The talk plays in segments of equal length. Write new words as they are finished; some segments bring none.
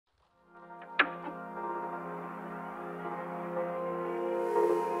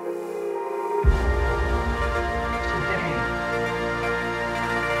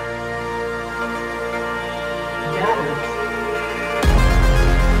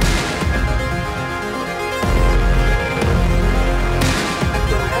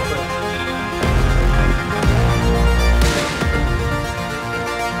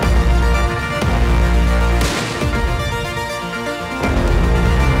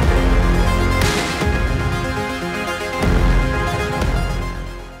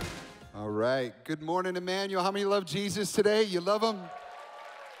Good morning, Emmanuel. How many love Jesus today? You love him?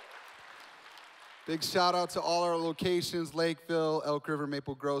 Big shout out to all our locations, Lakeville, Elk River,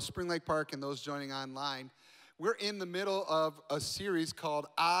 Maple Grove, Spring Lake Park, and those joining online. We're in the middle of a series called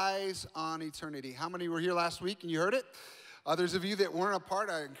Eyes on Eternity. How many were here last week and you heard it? Others of you that weren't a part,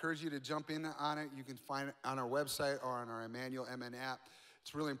 I encourage you to jump in on it. You can find it on our website or on our emmanuelmn app.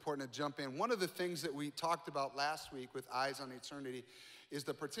 It's really important to jump in. One of the things that we talked about last week with Eyes on Eternity is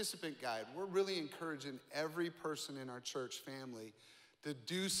the participant guide. We're really encouraging every person in our church family to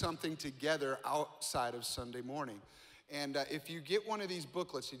do something together outside of Sunday morning. And if you get one of these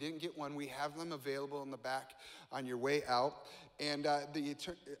booklets, you didn't get one, we have them available in the back on your way out. And the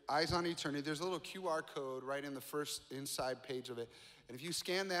Eyes on Eternity, there's a little QR code right in the first inside page of it. And if you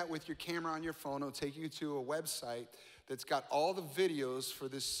scan that with your camera on your phone, it'll take you to a website that's got all the videos for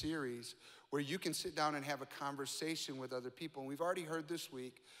this series where you can sit down and have a conversation with other people. And we've already heard this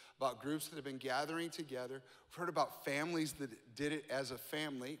week about groups that have been gathering together. We've heard about families that did it as a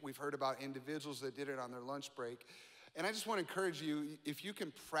family. We've heard about individuals that did it on their lunch break. And I just want to encourage you, if you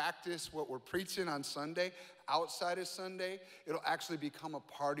can practice what we're preaching on Sunday, outside of Sunday, it'll actually become a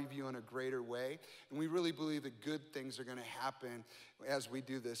part of you in a greater way. And we really believe that good things are going to happen as we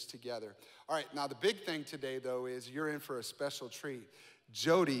do this together. All right, now the big thing today, though, is you're in for a special treat.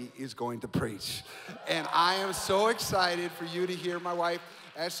 Jodi is going to preach. And I am so excited for you to hear my wife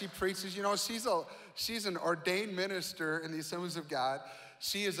as she preaches. You know, she's an ordained minister in the Assemblies of God.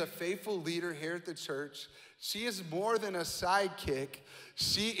 She is a faithful leader here at the church. She is more than a sidekick.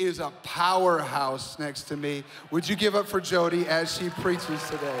 She is a powerhouse next to me. Would you give up for Jodi as she preaches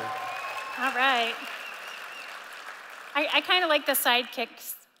today? All right. I kind of like the sidekick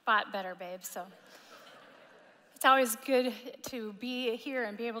spot better, babe, so. It's always good to be here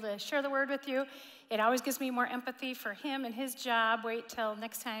and be able to share the word with you. It always gives me more empathy for him and his job. Wait till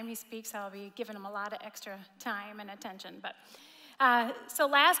next time he speaks. I'll be giving him a lot of extra time and attention. But so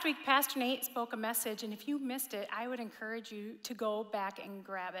last week, Pastor Nate spoke a message, and if you missed it, I would encourage you to go back and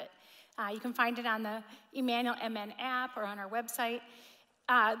grab it. You can find it on the emmanuelmn app or on our website.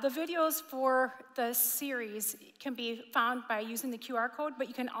 The videos for the series can be found by using the QR code, but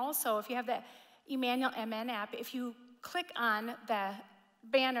you can also, if you have the emmanuelmn app, if you click on the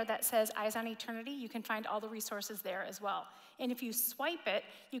banner that says Eyes on Eternity, you can find all the resources there as well. And if you swipe it,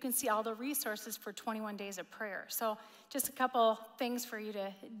 you can see all the resources for 21 days of prayer. So just a couple things for you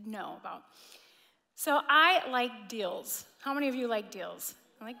to know about. So I like deals. How many of you like deals?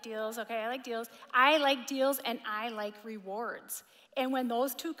 I like deals. Okay, I like deals. I like deals and I like rewards. And when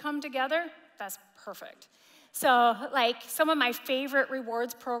those two come together, that's perfect. So like some of my favorite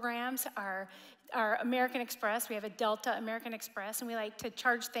rewards programs are American Express. We have a Delta American Express, and we like to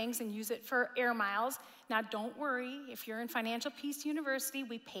charge things and use it for air miles. Now, don't worry. If you're in Financial Peace University,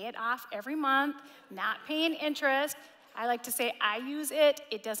 we pay it off every month, not paying interest. I like to say I use it.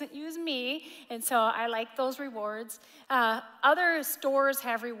 It doesn't use me, and so I like those rewards. Other stores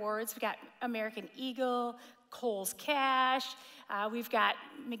have rewards. We've got American Eagle, Kohl's Cash. We've got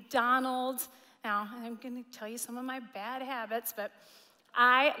McDonald's. Now, I'm going to tell you some of my bad habits, but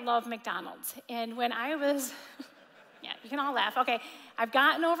I love McDonald's. And when I was, yeah, you can all laugh. Okay, I've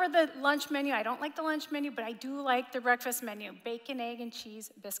gotten over the lunch menu. I don't like the lunch menu, but I do like the breakfast menu, bacon, egg, and cheese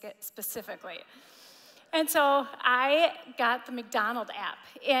biscuit specifically. And so I got the McDonald's app.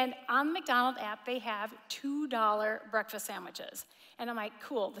 And on the McDonald's app, they have $2 breakfast sandwiches. And I'm like,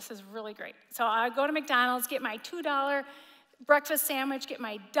 cool, this is really great. So I go to McDonald's, get my $2 breakfast sandwich, get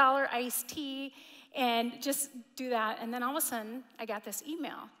my $1 iced tea, and just do that. And then all of a sudden, I got this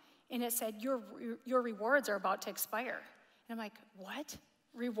email, and it said, your rewards are about to expire. And I'm like, what?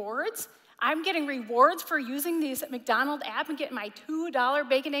 Rewards? I'm getting rewards for using this McDonald's app and getting my $2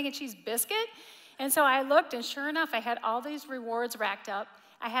 bacon, egg, and cheese biscuit? And so I looked, and sure enough, I had all these rewards racked up.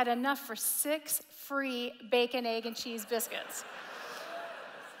 I had enough for 6 free bacon, egg, and cheese biscuits.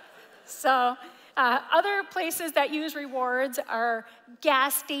 So other places that use rewards are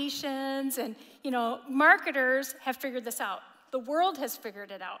gas stations, and marketers have figured this out. The world has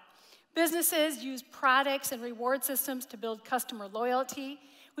figured it out. Businesses use products and reward systems to build customer loyalty.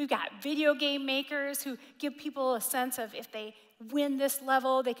 We've got video game makers who give people a sense of if they win this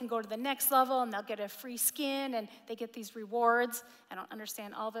level, they can go to the next level and they'll get a free skin and they get these rewards. I don't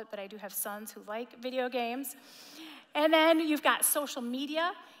understand all of it, but I do have sons who like video games. And then you've got social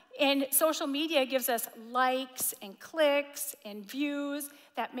media. And social media gives us likes and clicks and views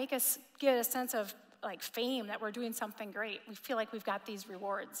that make us get a sense of like fame, that we're doing something great. We feel like we've got these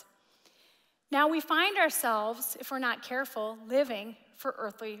rewards. Now we find ourselves, if we're not careful, living for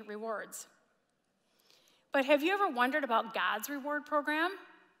earthly rewards. But have you ever wondered about God's reward program?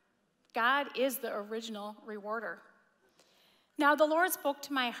 God is the original rewarder. Now, the Lord spoke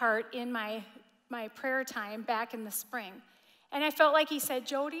to my heart in my prayer time back in the spring, and I felt like he said,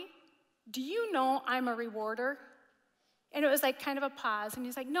 Jodi, do you know I'm a rewarder? And it was like kind of a pause, and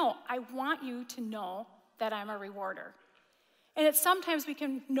he's like, no, I want you to know that I'm a rewarder. And it's sometimes we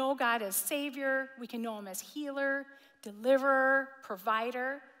can know God as Savior, we can know him as healer, deliverer,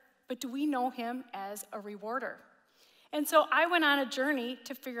 provider, but do we know him as a rewarder? And so I went on a journey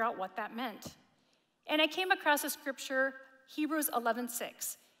to figure out what that meant. And I came across a scripture, Hebrews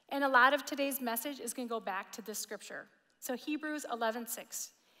 11:6. And a lot of today's message is going to go back to this scripture. So Hebrews 11:6.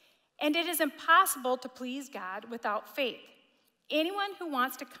 And it is impossible to please God without faith. Anyone who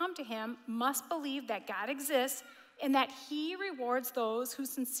wants to come to him must believe that God exists and that he rewards those who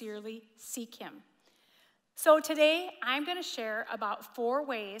sincerely seek him. So today, I'm going to share about 4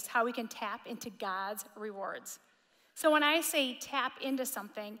 ways how we can tap into God's rewards. So when I say tap into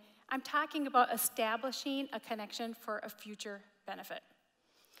something, I'm talking about establishing a connection for a future benefit.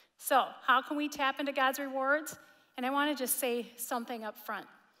 So how can we tap into God's rewards? And I want to just say something up front.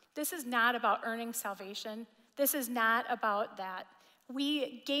 This is not about earning salvation. This is not about that.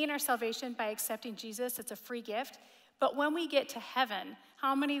 We gain our salvation by accepting Jesus. It's a free gift. But when we get to heaven,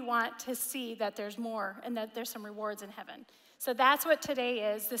 how many want to see that there's more and that there's some rewards in heaven? So that's what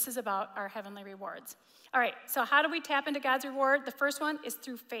today is. This is about our heavenly rewards. All right, so how do we tap into God's reward? The first one is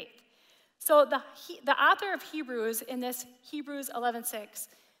through faith. So the author of Hebrews in this Hebrews 11:6,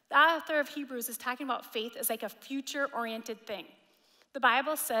 the author of Hebrews is talking about faith as like a future-oriented thing. The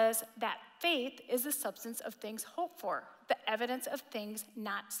Bible says that faith is the substance of things hoped for, the evidence of things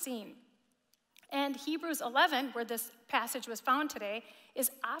not seen. And Hebrews 11, where this passage was found today,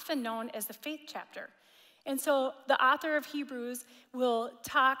 is often known as the faith chapter. And so the author of Hebrews will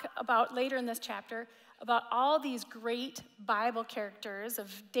talk about later in this chapter about all these great Bible characters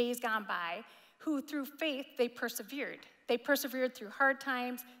of days gone by who through faith they persevered. They persevered through hard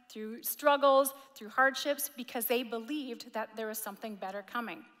times, through struggles, through hardships, because they believed that there was something better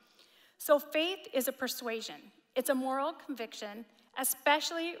coming. So faith is a persuasion. It's a moral conviction,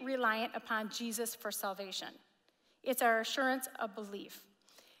 especially reliant upon Jesus for salvation. It's our assurance of belief.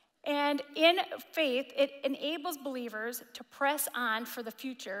 And in faith, it enables believers to press on for the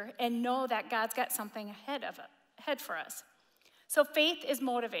future and know that God's got something ahead for us. So faith is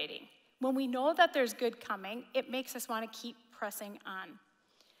motivating. When we know that there's good coming, it makes us want to keep pressing on.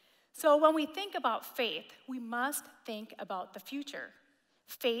 So when we think about faith, we must think about the future.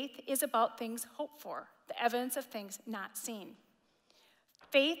 Faith is about things hoped for, the evidence of things not seen.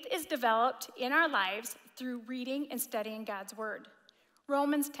 Faith is developed in our lives through reading and studying God's word.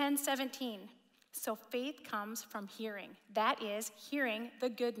 Romans 10:17. So faith comes from hearing. That is, hearing the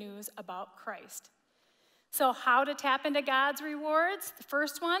good news about Christ. So how to tap into God's rewards? The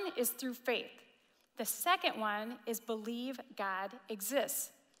first one is through faith. The second one is believe God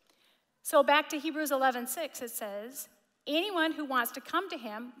exists. So back to Hebrews 11:6, it says, anyone who wants to come to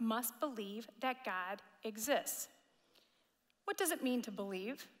him must believe that God exists. What does it mean to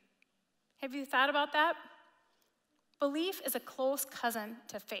believe? Have you thought about that? Belief is a close cousin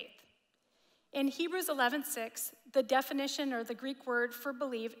to faith. In Hebrews 11:6, the definition or the Greek word for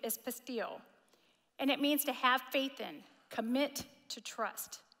believe is pisteo, and it means to have faith in, commit to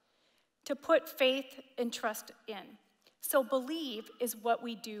trust, to put faith and trust in. So believe is what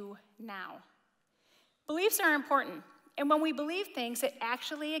we do now. Beliefs are important, and when we believe things, it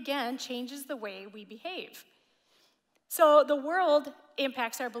actually, again, changes the way we behave. So the world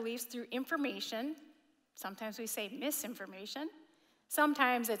impacts our beliefs through information. Sometimes we say misinformation.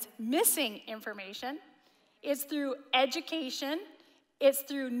 Sometimes it's missing information. It's through education. It's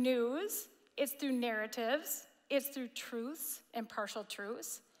through news. It's through narratives. It's through truths and partial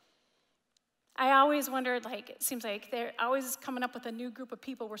truths. I always wondered, it seems like they're always coming up with a new group of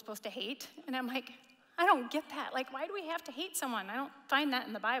people we're supposed to hate. And I'm like, I don't get that. Why do we have to hate someone? I don't find that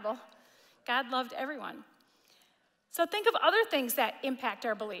in the Bible. God loved everyone. So think of other things that impact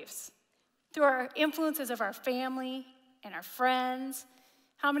our beliefs. Through our influences of our family and our friends.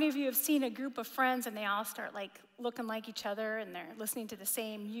 How many of you have seen a group of friends and they all start looking like each other and they're listening to the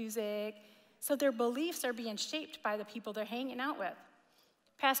same music? So their beliefs are being shaped by the people they're hanging out with.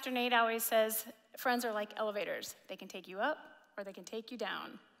 Pastor Nate always says, friends are like elevators. They can take you up or they can take you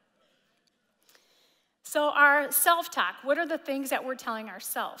down. So our self-talk, what are the things that we're telling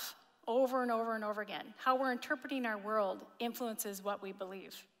ourselves over and over and over again? How we're interpreting our world influences what we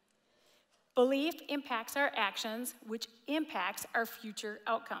believe. Belief impacts our actions, which impacts our future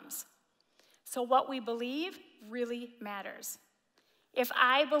outcomes. So what we believe really matters. If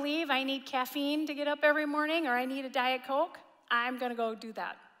I believe I need caffeine to get up every morning or I need a Diet Coke, I'm going to go do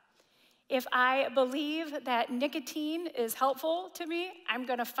that. If I believe that nicotine is helpful to me, I'm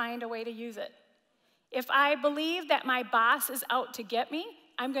going to find a way to use it. If I believe that my boss is out to get me,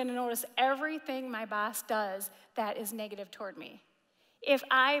 I'm going to notice everything my boss does that is negative toward me. If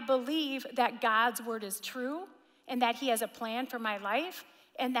I believe that God's word is true and that he has a plan for my life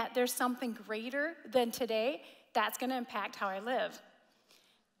and that there's something greater than today, that's going to impact how I live.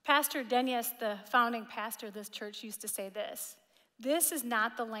 Pastor Dennis, the founding pastor of this church, used to say this: "This is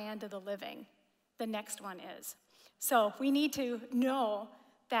not the land of the living. The next one is." So we need to know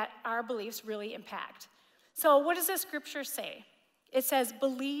that our beliefs really impact. So what does the scripture say? It says,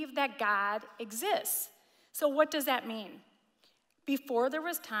 believe that God exists. So what does that mean? Before there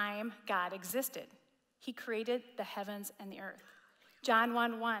was time, God existed. He created the heavens and the earth. John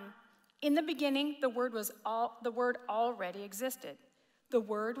 1:1, in the beginning, the word already existed. The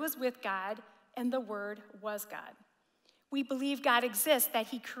word was with God, and the word was God. We believe God exists, that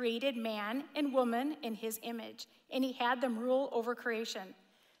he created man and woman in his image, and he had them rule over creation.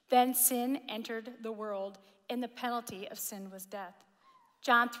 Then sin entered the world, and the penalty of sin was death.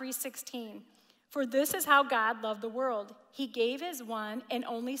 John 3:16, for this is how God loved the world. He gave his one and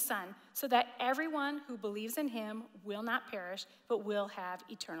only Son, so that everyone who believes in him will not perish, but will have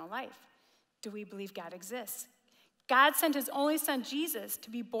eternal life. Do we believe God exists? God sent his only Son, Jesus, to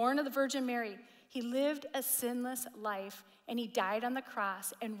be born of the Virgin Mary. He lived a sinless life, and he died on the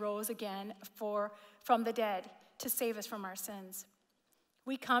cross and rose again from the dead to save us from our sins.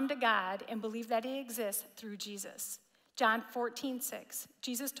 We come to God and believe that he exists through Jesus. John 14:6,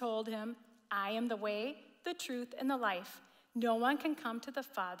 Jesus told him, I am the way, the truth, and the life. No one can come to the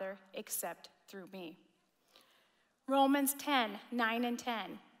Father except through me. Romans 10:9 and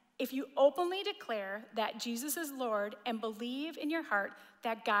 10. If you openly declare that Jesus is Lord and believe in your heart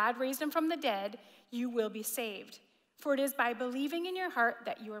that God raised him from the dead, you will be saved. For it is by believing in your heart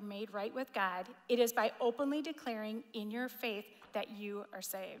that you are made right with God. It is by openly declaring in your faith that you are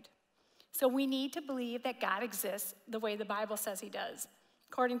saved. So we need to believe that God exists the way the Bible says he does,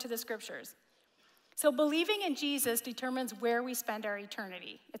 according to the scriptures. So believing in Jesus determines where we spend our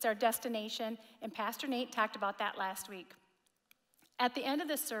eternity. It's our destination, and Pastor Nate talked about that last week. At the end of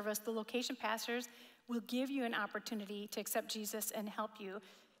this service, the location pastors will give you an opportunity to accept Jesus and help you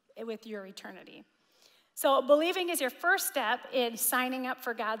with your eternity. So believing is your first step in signing up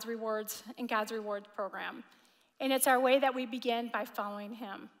for God's rewards and God's rewards program. And it's our way that we begin by following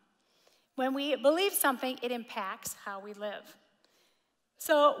him. When we believe something, it impacts how we live.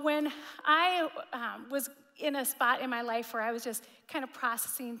 So when I was in a spot in my life where I was just kind of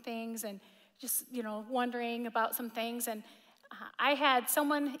processing things and just, wondering about some things, and I had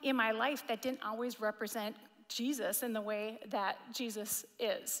someone in my life that didn't always represent Jesus in the way that Jesus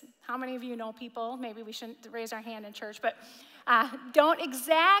is. How many of you know people, maybe we shouldn't raise our hand in church, but don't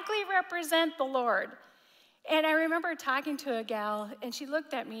exactly represent the Lord. And I remember talking to a gal, and she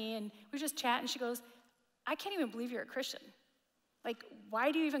looked at me, and we were just chatting. She goes, I can't even believe you're a Christian. Like,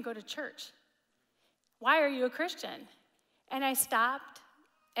 why do you even go to church? Why are you a Christian? And I stopped,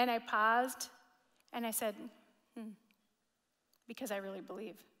 and I paused, and I said, because I really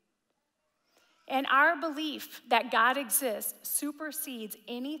believe. And our belief that God exists supersedes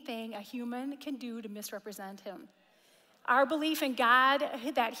anything a human can do to misrepresent him. Our belief in God,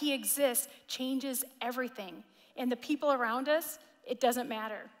 that he exists, changes everything. And the people around us, it doesn't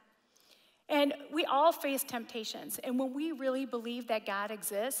matter. And we all face temptations. And when we really believe that God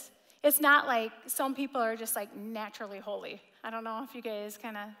exists, it's not like some people are just like naturally holy. I don't know if you guys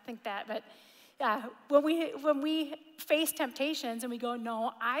kind of think that, but yeah, when we face temptations and we go,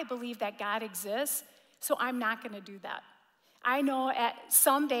 no, I believe that God exists, so I'm not going to do that. I know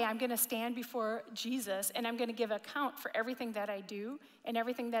someday I'm going to stand before Jesus and I'm going to give account for everything that I do and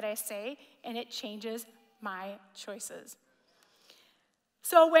everything that I say, and it changes my choices.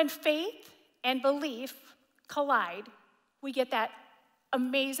 So when faith and belief collide, we get that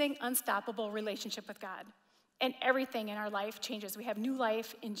amazing, unstoppable relationship with God. And everything in our life changes. We have new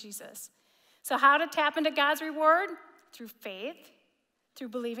life in Jesus. So how to tap into God's reward? Through faith, through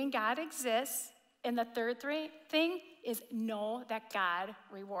believing God exists. And the third thing is know that God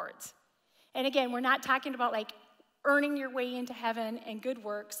rewards. And again, we're not talking about like earning your way into heaven and good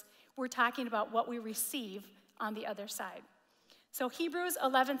works. We're talking about what we receive on the other side. So Hebrews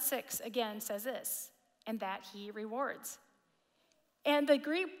 11:6 again says this, and that he rewards. And the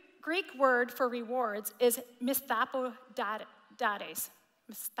Greek word for rewards is mistapodades.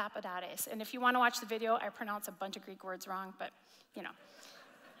 And if you want to watch the video, I pronounce a bunch of Greek words wrong, but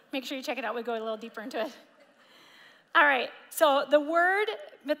make sure you check it out. We'll go a little deeper into it. All right, so the word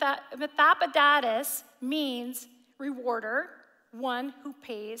mistapodades means rewarder, one who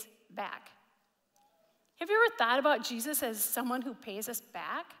pays back. Have you ever thought about Jesus as someone who pays us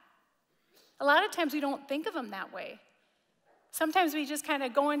back? A lot of times we don't think of him that way. Sometimes we just kind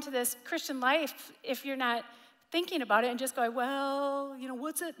of go into this Christian life, if you're not thinking about it, and just go, well,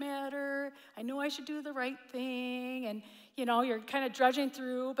 what's it matter? I know I should do the right thing. And, you're kind of drudging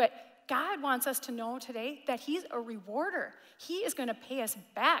through. But God wants us to know today that he's a rewarder. He is going to pay us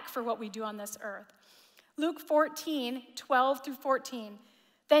back for what we do on this earth. Luke 14:12-14.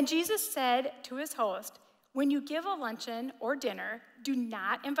 Then Jesus said to his host, when you give a luncheon or dinner, do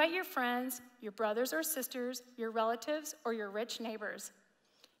not invite your friends, your brothers or sisters, your relatives, or your rich neighbors.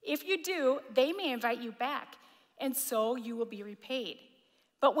 If you do, they may invite you back, and so you will be repaid.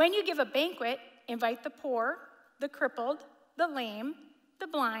 But when you give a banquet, invite the poor, the crippled, the lame, the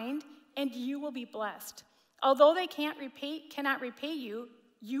blind, and you will be blessed. Although they cannot repay you,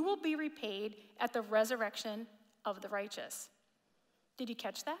 you will be repaid at the resurrection of the righteous. Did you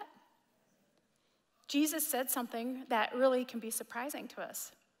catch that? Jesus said something that really can be surprising to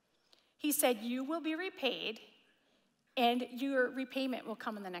us. He said, you will be repaid, and your repayment will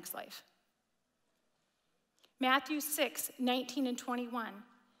come in the next life. Matthew 6:19-21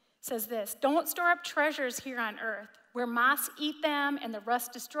 says this, don't store up treasures here on earth, where moths eat them and the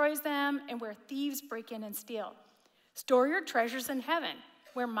rust destroys them, and where thieves break in and steal. Store your treasures in heaven,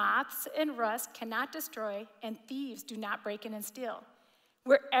 where moths and rust cannot destroy, and thieves do not break in and steal.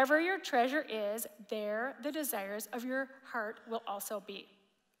 Wherever your treasure is, there the desires of your heart will also be.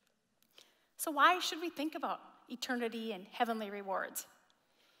 So why should we think about eternity and heavenly rewards?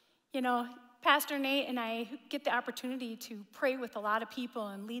 Pastor Nate and I get the opportunity to pray with a lot of people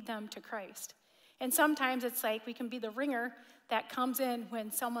and lead them to Christ. And sometimes it's like we can be the ringer that comes in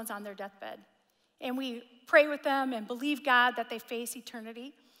when someone's on their deathbed. And we pray with them and believe God that they face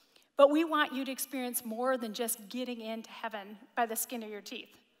eternity. But we want you to experience more than just getting into heaven by the skin of your teeth.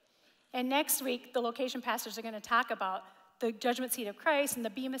 And next week, the location pastors are going to talk about the judgment seat of Christ and the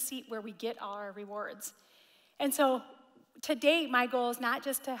bema seat where we get all our rewards. And so today, my goal is not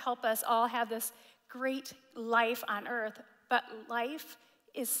just to help us all have this great life on earth, but life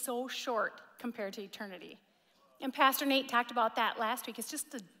is so short compared to eternity. And Pastor Nate talked about that last week. It's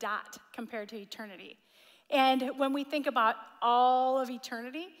just a dot compared to eternity. And when we think about all of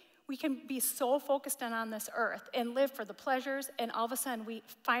eternity, we can be so focused on this earth and live for the pleasures, and all of a sudden we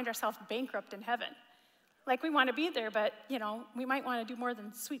find ourselves bankrupt in heaven. Like we want to be there, but we might want to do more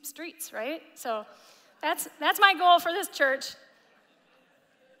than sweep streets, right? So that's my goal for this church.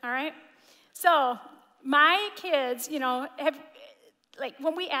 All right? So my kids,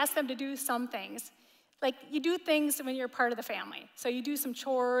 when we ask them to do some things, like you do things when you're part of the family. So you do some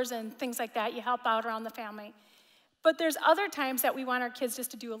chores and things like that. You help out around the family. But there's other times that we want our kids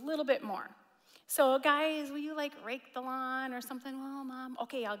just to do a little bit more. So guys, will you rake the lawn or something? Well, Mom,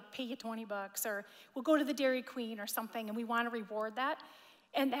 okay, I'll pay you $20, or we'll go to the Dairy Queen or something, and we want to reward that.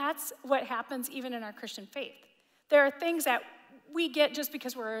 And that's what happens even in our Christian faith. There are things that we get just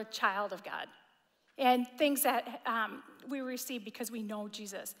because we're a child of God, and things that we receive because we know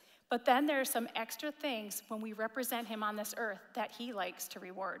Jesus. But then there are some extra things when we represent him on this earth that he likes to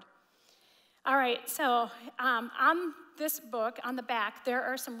reward. All right, so on this book, on the back, there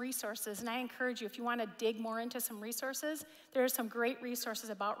are some resources, and I encourage you, if you want to dig more into some resources, there are some great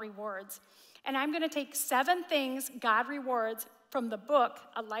resources about rewards. And I'm going to take 7 things God rewards from the book,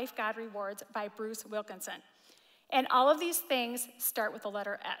 A Life God Rewards by Bruce Wilkinson. And all of these things start with the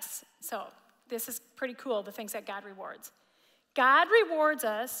letter S. So this is pretty cool, the things that God rewards. God rewards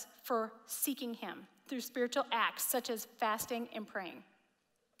us for seeking him through spiritual acts such as fasting and praying.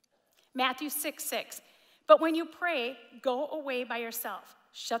 Matthew 6:6, but when you pray, go away by yourself.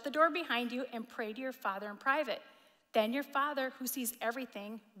 Shut the door behind you and pray to your Father in private. Then your Father, who sees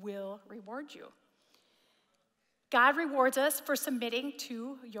everything, will reward you. God rewards us for submitting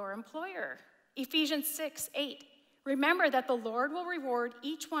to your employer. Ephesians 6:8, remember that the Lord will reward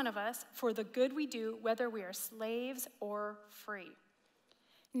each one of us for the good we do, whether we are slaves or free.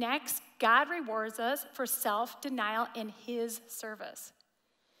 Next, God rewards us for self-denial in his service.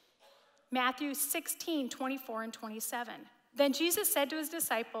 Matthew 16:24-27. Then Jesus said to his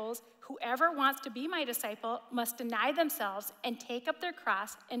disciples, whoever wants to be my disciple must deny themselves and take up their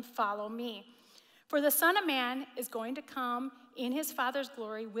cross and follow me. For the Son of Man is going to come in his Father's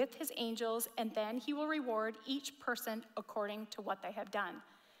glory with his angels, and then he will reward each person according to what they have done.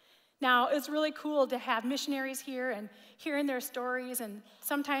 Now, it's really cool to have missionaries here and hearing their stories, and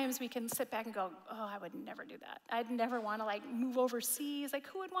sometimes we can sit back and go, oh, I would never do that. I'd never want to move overseas.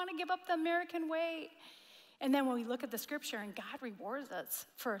 Who would want to give up the American way? And then when we look at the scripture, and God rewards us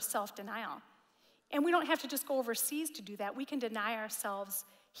for self-denial. And we don't have to just go overseas to do that. We can deny ourselves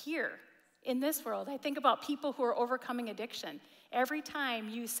here in this world. I think about people who are overcoming addiction. Every time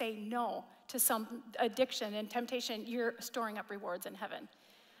you say no to some addiction and temptation, you're storing up rewards in heaven.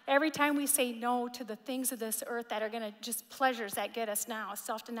 Every time we say no to the things of this earth that are going to just pleasures that get us now,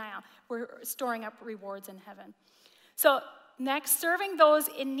 self-denial, we're storing up rewards in heaven. So next, serving those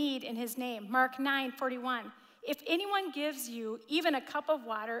in need in his name. Mark 9:41. If anyone gives you even a cup of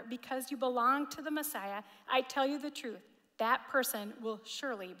water because you belong to the Messiah, I tell you the truth, that person will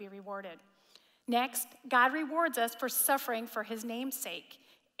surely be rewarded. Next, God rewards us for suffering for his name's sake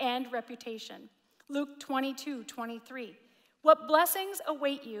and reputation. Luke 22:23. What blessings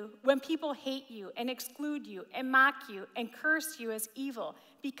await you when people hate you and exclude you and mock you and curse you as evil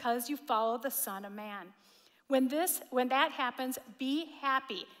because you follow the Son of Man. When that happens, be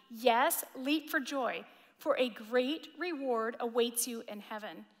happy. Yes, leap for joy, for a great reward awaits you in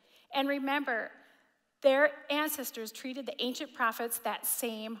heaven. And remember, their ancestors treated the ancient prophets that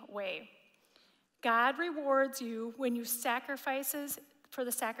same way. God rewards you when you sacrifices for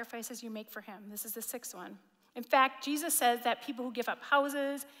the sacrifices you make for him. This is the sixth one. In fact, Jesus says that people who give up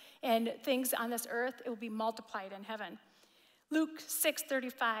houses and things on this earth, it will be multiplied in heaven. Luke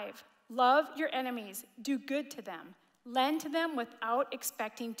 6:35, love your enemies, do good to them, lend to them without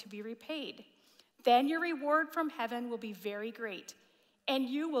expecting to be repaid. Then your reward from heaven will be very great, and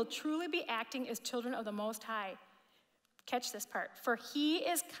you will truly be acting as children of the Most High. Catch this part. For he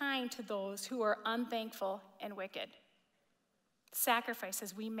is kind to those who are unthankful and wicked.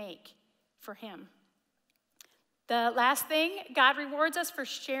 Sacrifices we make for him. The last thing, God rewards us for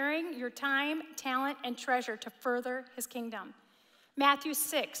sharing your time, talent, and treasure to further his kingdom. Matthew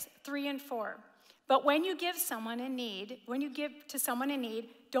 6:3-4. But when you give to someone in need,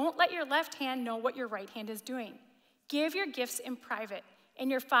 don't let your left hand know what your right hand is doing. Give your gifts in private, and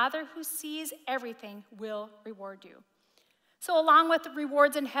your Father who sees everything will reward you. So along with the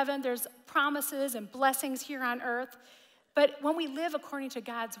rewards in heaven, there's promises and blessings here on earth. But when we live according to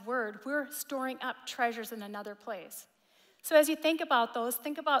God's word, we're storing up treasures in another place. So as you think about those,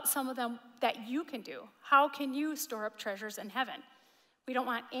 think about some of them that you can do. How can you store up treasures in heaven? We don't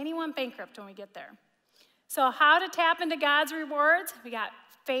want anyone bankrupt when we get there. So how to tap into God's rewards? We got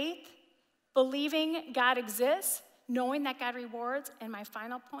faith, believing God exists, knowing that God rewards, and my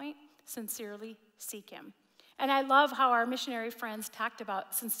final point, sincerely seek him. And I love how our missionary friends talked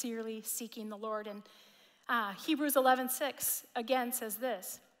about sincerely seeking the Lord. And Hebrews 11:6 again says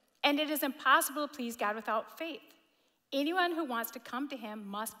this, and it is impossible to please God without faith. Anyone who wants to come to him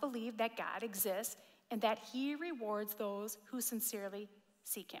must believe that God exists and that he rewards those who sincerely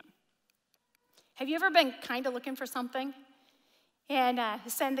seek him. Have you ever been kind of looking for something and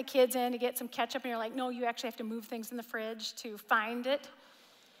send the kids in to get some ketchup and you're like, no, you actually have to move things in the fridge to find it?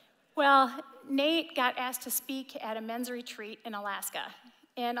 Well, Nate got asked to speak at a men's retreat in Alaska.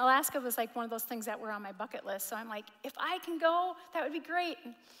 And Alaska was like one of those things that were on my bucket list. So I'm like, if I can go, that would be great.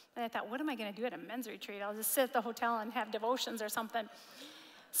 And I thought, what am I going to do at a men's retreat? I'll just sit at the hotel and have devotions or something.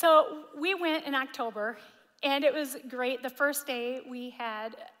 So we went in October, and it was great. The first day we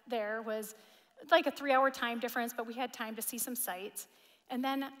had there was like a 3-hour time difference, but we had time to see some sights. And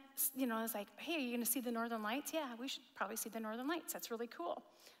then, I was like, hey, are you going to see the Northern Lights? Yeah, we should probably see the Northern Lights. That's really cool.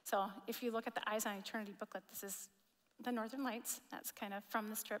 So if you look at the Eyes on Eternity booklet, this is the Northern Lights. That's kind of from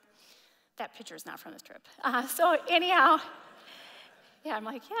this trip. That picture is not from this trip. So anyhow, yeah, I'm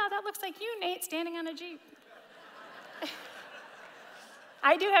like, yeah, that looks like you, Nate, standing on a Jeep.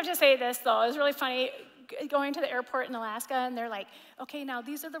 I do have to say this, though. It was really funny going to the airport in Alaska, and they're like, okay, now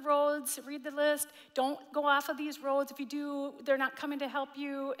these are the roads. Read the list. Don't go off of these roads. If you do, they're not coming to help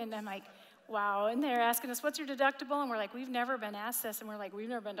you. And I'm like, wow. And they're asking us, what's your deductible? And we're like, we've never been asked this. And we're like, we've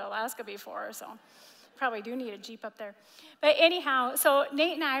never been to Alaska before, so probably do need a Jeep up there. But anyhow, so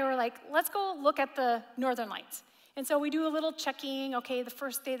Nate and I were like, let's go look at the Northern Lights. And so we do a little checking. Okay, the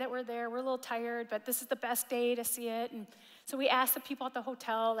first day that we're there, we're a little tired, but this is the best day to see it. And so we asked the people at the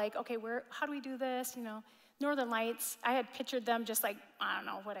hotel, like, okay, how do we do this? Northern Lights. I had pictured them just like, I don't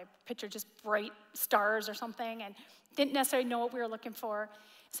know what I pictured, just bright stars or something, and didn't necessarily know what we were looking for.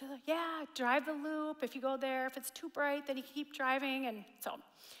 So like, yeah, drive the loop. If you go there, if it's too bright, then you keep driving. And so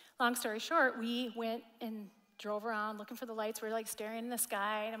long story short, we went and drove around looking for the lights. We were like staring in the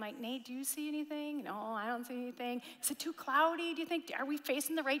sky, and I'm like, Nate, do you see anything? No, I don't see anything. Is it too cloudy? Do you think, are we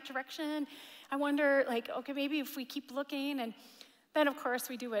facing the right direction? I wonder, like, okay, maybe if we keep looking. And then, of course,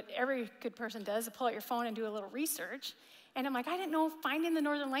 we do what every good person does, pull out your phone and do a little research. And I'm like, I didn't know finding the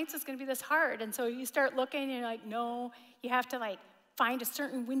Northern Lights was going to be this hard. And so you start looking, and you're like, no, you have to, like, find a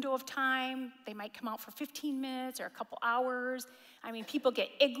certain window of time. They might come out for 15 minutes or a couple hours. I mean, people get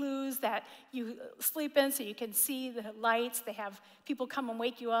igloos that you sleep in so you can see the lights. They have people come and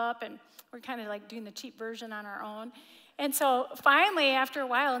wake you up, and we're kind of like doing the cheap version on our own. And so finally, after a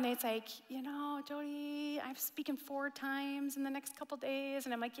while, Nate's like, you know, Jodi, I'm speaking 4 times in the next couple days.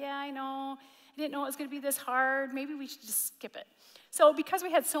 And I'm like, yeah, I know. I didn't know it was going to be this hard. Maybe we should just skip it. So because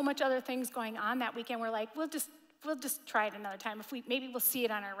we had so much other things going on that weekend, we're like, we'll just try it another time. Maybe we'll see it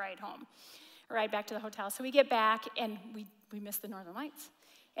on our ride home, or ride back to the hotel. So we get back, and we missed the Northern Lights.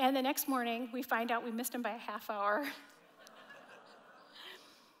 And the next morning, we find out we missed them by a half hour.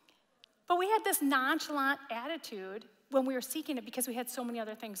 But we had this nonchalant attitude when we were seeking it because we had so many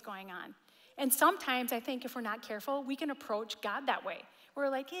other things going on. And sometimes I think if we're not careful, we can approach God that way. We're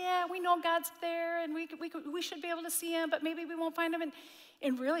like, yeah, we know God's there, and we should be able to see him, but maybe we won't find him.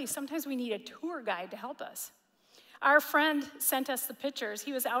 And really, sometimes we need a tour guide to help us. Our friend sent us the pictures.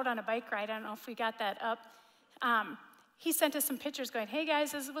 He was out on a bike ride. I don't know if we got that up. He sent us some pictures going, hey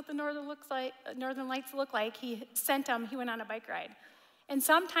guys, this is what the Northern Lights look like. He sent them, he went on a bike ride. And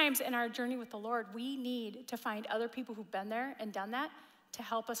sometimes in our journey with the Lord, we need to find other people who've been there and done that to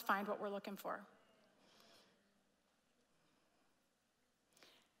help us find what we're looking for.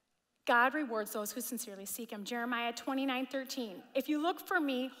 God rewards those who sincerely seek him. Jeremiah 29:13. If you look for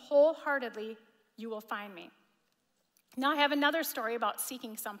me wholeheartedly, you will find me. Now I have another story about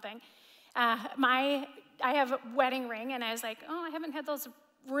seeking something. I have a wedding ring, and I was like, oh, I haven't had those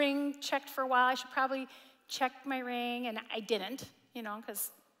ring checked for a while. I should probably check my ring, and I didn't, you know,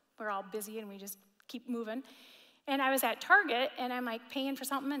 because we're all busy and we just keep moving. And I was at Target, and I'm like paying for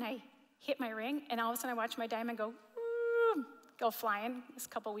something, and I hit my ring, and all of a sudden I watch my diamond go flying. This a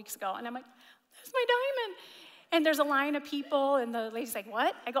couple weeks ago, and I'm like, there's my diamond. And there's a line of people, and the lady's like,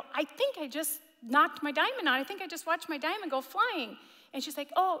 what? I go, I think I just knocked my diamond out. I think I just watched my diamond go flying. And she's like,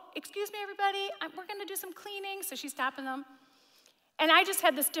 oh, excuse me, everybody. We're going to do some cleaning. So she's stopping them. And I just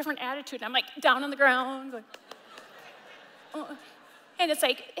had this different attitude. I'm like down on the ground. Like, oh. And it's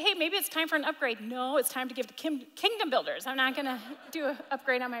like, hey, maybe it's time for an upgrade. No, it's time to give to Kingdom Builders. I'm not going to do an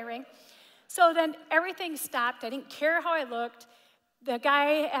upgrade on my ring. So then everything stopped. I didn't care how I looked. The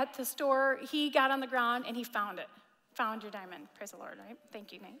guy at the store, he got on the ground, and he found it. Found your diamond. Praise the Lord, right?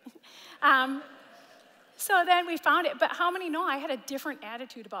 Thank you, Nate. So then we found it. But how many know I had a different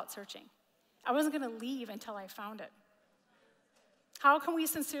attitude about searching? I wasn't going to leave until I found it. How can we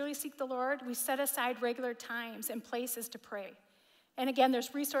sincerely seek the Lord? We set aside regular times and places to pray. And again,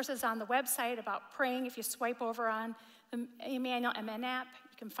 there's resources on the website about praying. If you swipe over on the emmanuelmn app,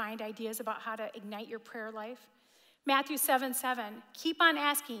 you can find ideas about how to ignite your prayer life. Matthew 7:7, keep on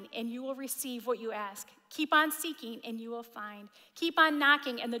asking and you will receive what you ask. Keep on seeking and you will find. Keep on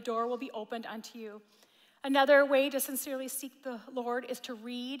knocking and the door will be opened unto you. Another way to sincerely seek the Lord is to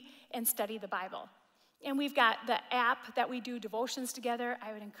read and study the Bible. And we've got the app that we do devotions together.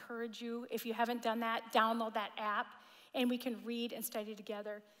 I would encourage you, if you haven't done that, download that app and we can read and study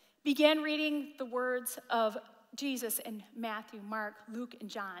together. Begin reading the words of Jesus in Matthew, Mark, Luke, and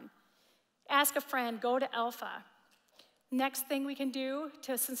John. Ask a friend, go to Alpha. Next thing we can do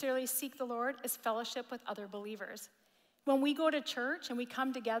to sincerely seek the Lord is fellowship with other believers. When we go to church and we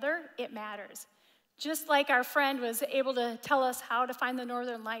come together, it matters. Just like our friend was able to tell us how to find the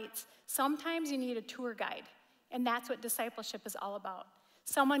Northern Lights, sometimes you need a tour guide, and that's what discipleship is all about.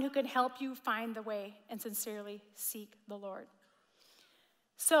 Someone who can help you find the way and sincerely seek the Lord.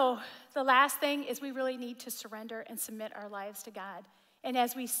 So the last thing is we really need to surrender and submit our lives to God. And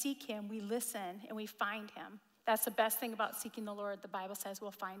as we seek him, we listen and we find him. That's the best thing about seeking the Lord. The Bible says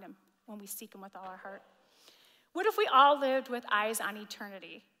we'll find him when we seek him with all our heart. What if we all lived with eyes on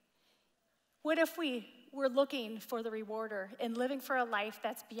eternity? What if we were looking for the rewarder and living for a life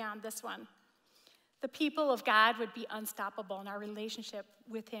that's beyond this one? The people of God would be unstoppable, and our relationship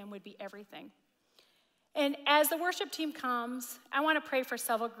with him would be everything. And as the worship team comes, I want to pray for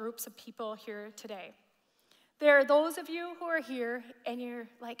several groups of people here today. There are those of you who are here, and you're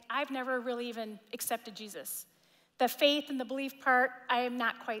like, I've never really even accepted Jesus. The faith and the belief part, I am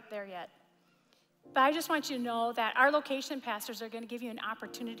not quite there yet. But I just want you to know that our location pastors are going to give you an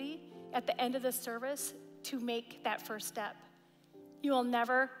opportunity at the end of this service to make that first step. You will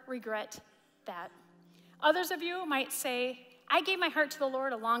never regret that. Others of you might say, I gave my heart to the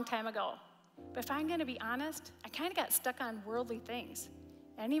Lord a long time ago. But if I'm going to be honest, I kind of got stuck on worldly things.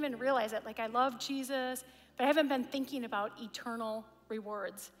 I didn't even realize it. Like, I love Jesus, but I haven't been thinking about eternal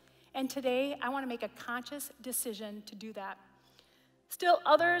rewards. And today, I want to make a conscious decision to do that. Still,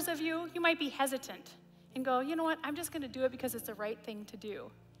 others of you, you might be hesitant and go, you know what, I'm just going to do it because it's the right thing to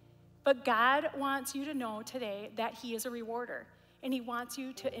do. But God wants you to know today that he is a rewarder. and he wants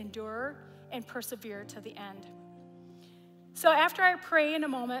you to endure and persevere to the end. So after I pray in a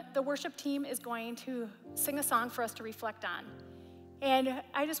moment, the worship team is going to sing a song for us to reflect on. And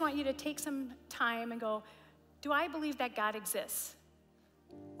I just want you to take some time and go, do I believe that God exists?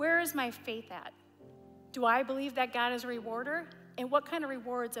 Where is my faith at? Do I believe that God is a rewarder? And what kind of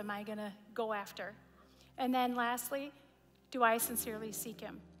rewards am I going to go after? And then lastly, do I sincerely seek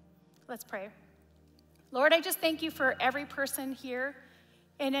him? Let's pray. Lord, I just thank you for every person here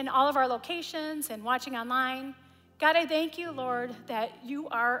and in all of our locations and watching online. God, I thank you, Lord, that you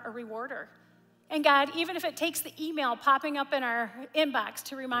are a rewarder. And God, even if it takes the email popping up in our inbox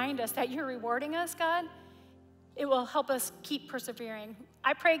to remind us that you're rewarding us, God, it will help us keep persevering.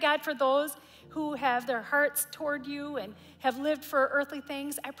 I pray, God, for those who have their hearts toward you and have lived for earthly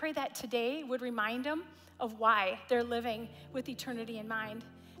things, I pray that today would remind them of why they're living with eternity in mind.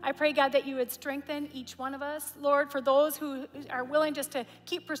 I pray, God, that you would strengthen each one of us. Lord, for those who are willing just to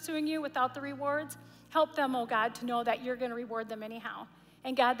keep pursuing you without the rewards, help them, oh God, to know that you're going to reward them anyhow.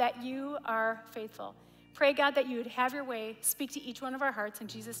 And God, that you are faithful. Pray, God, that you would have your way. Speak to each one of our hearts in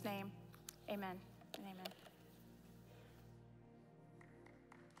Jesus' name. Amen and amen.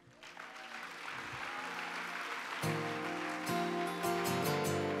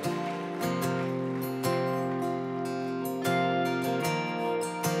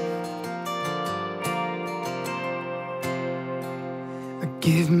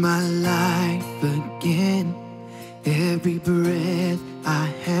 Give my life again, every breath I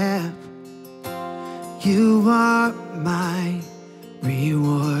have. You are my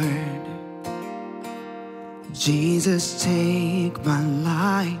reward. Jesus, take my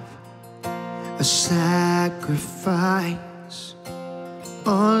life, a sacrifice.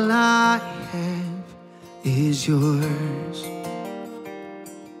 All I have is yours.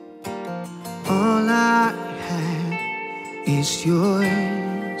 All I have is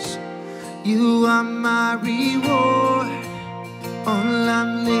yours. You are my reward, all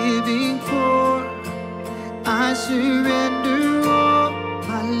I'm living for. I surrender all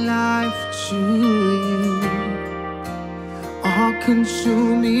my life to you.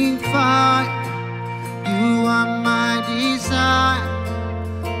 All-consuming fire, you are my desire.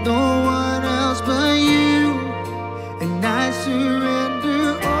 No one else but you, and I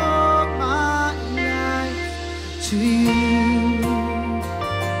surrender all my life to you.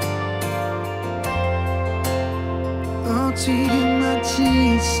 Oh, to you, my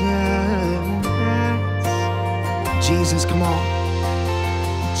Jesus. Jesus, come on.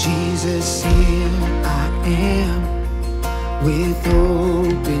 Jesus, here I am, with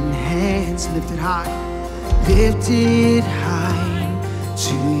open hands lifted high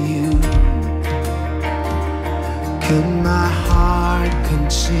to you. Could my heart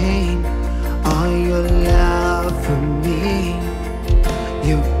contain all your love for me?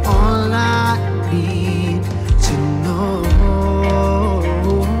 You're all I need to know.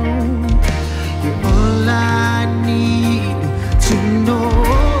 You're all I need to know.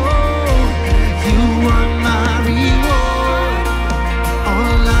 You are my reward,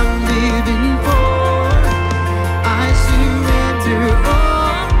 all I'm living for. I surrender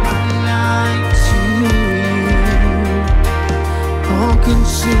all my life to you. All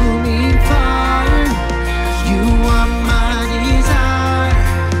consumed